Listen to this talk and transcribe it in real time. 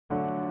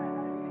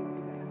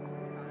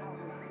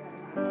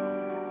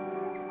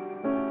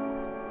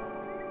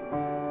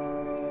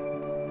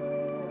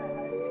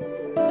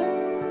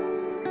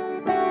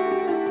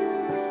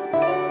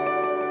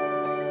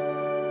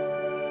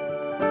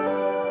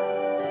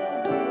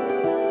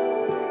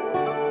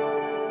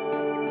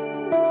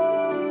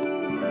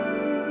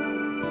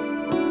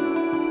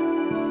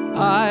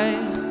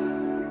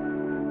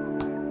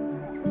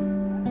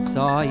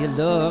saw you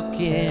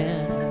looking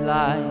at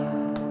life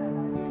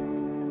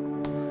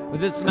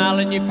with a smile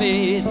on your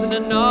face and a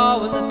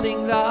knowing that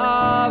things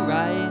are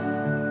right.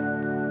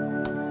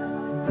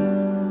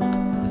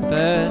 For the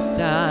first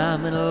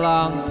time in a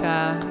long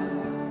time.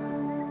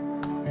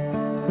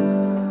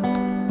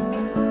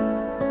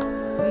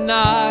 And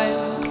I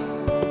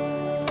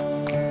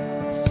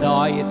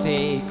saw you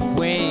take a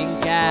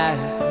wink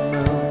at the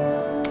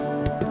moon,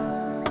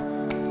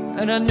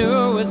 and I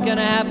knew it was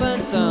gonna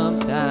happen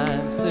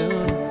sometime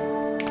soon.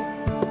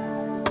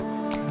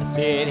 I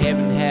said,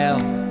 heaven, hell,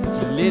 it's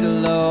a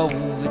little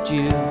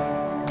overdue.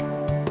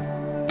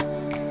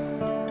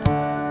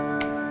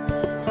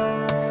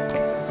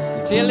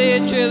 Tell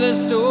each other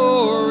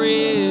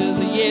stories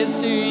of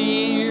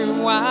yesteryear,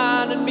 and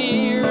wine and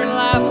beer, and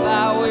life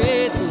our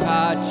way through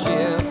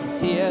hardship and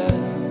tears.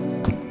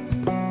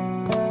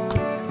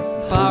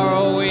 Far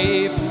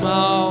away from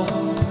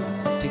home,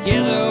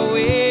 together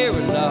we're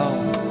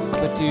alone,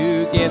 but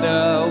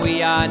together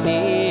we are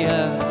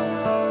near.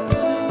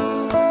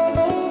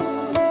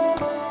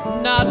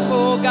 Not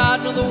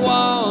forgotten are the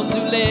ones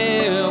who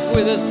live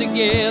with us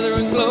together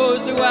and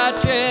close to our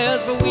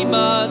chest, but we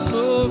must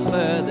move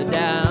further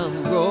down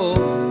the road,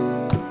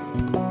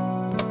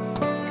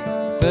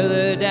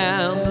 further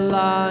down the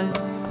line,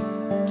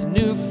 to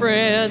new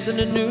friends and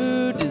a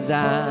new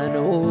design.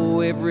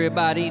 Oh,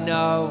 everybody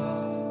knows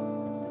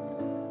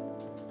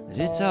that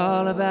it's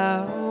all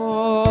about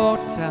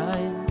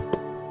time.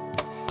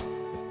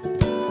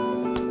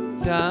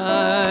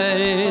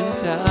 Time,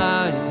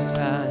 time,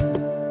 time.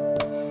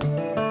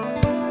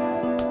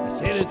 I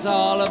said it's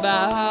all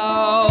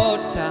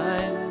about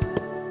time.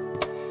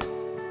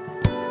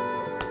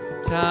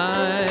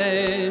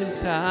 Time,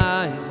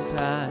 time,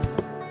 time.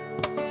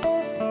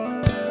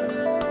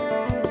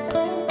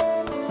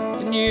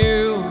 And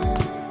you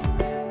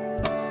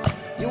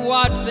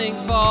watch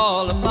things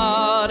fall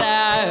apart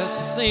at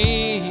the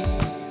seams.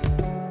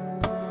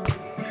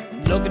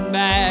 Looking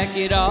back,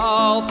 it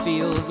all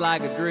feels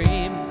like a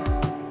dream,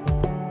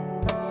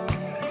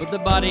 but the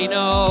body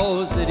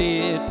knows that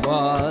it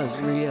was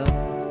real.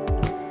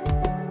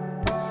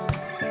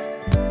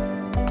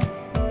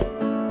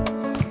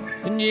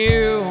 And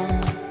you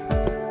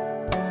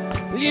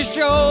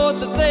showed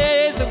the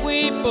things that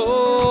we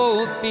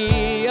both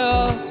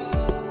feel.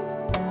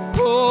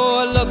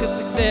 Oh, a look at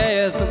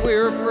success that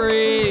we're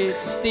afraid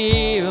to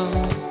steal.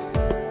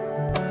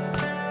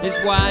 Let's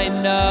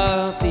wind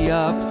up the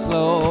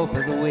upslope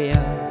of the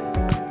wheel.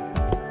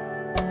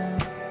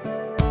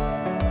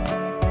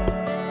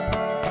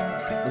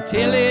 We'll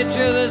tell each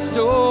other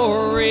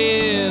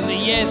stories of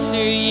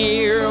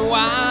yesteryear,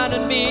 wine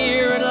and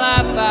beer, and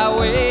life our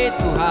way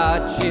through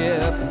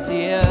hardship and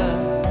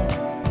tears.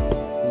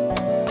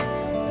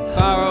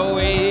 Far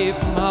away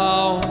from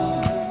home,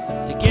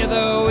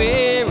 together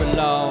we're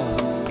alone,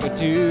 but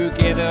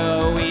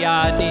together we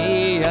are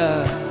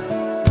near.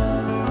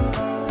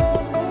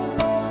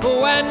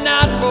 And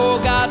not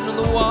forgotten are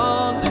the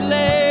ones who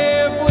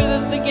live with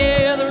us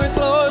together and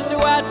close to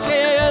our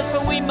chest,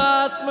 but we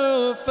must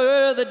move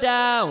further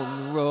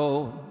down the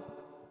road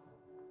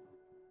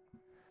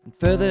and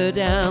further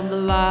down the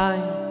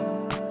line,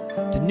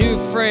 to new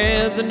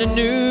friends and a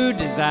new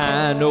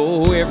design.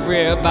 Oh,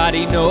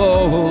 everybody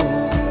knows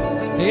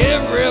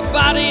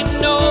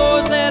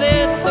that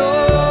it's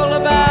all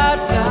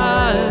about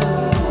time.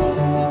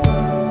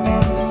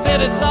 I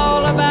said it's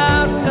all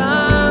about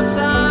time,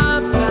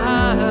 time,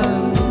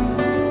 time.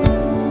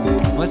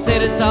 I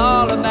said it's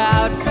all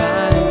about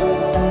time.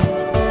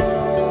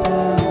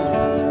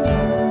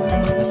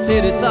 I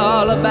said it's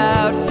all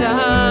about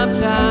time,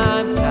 time.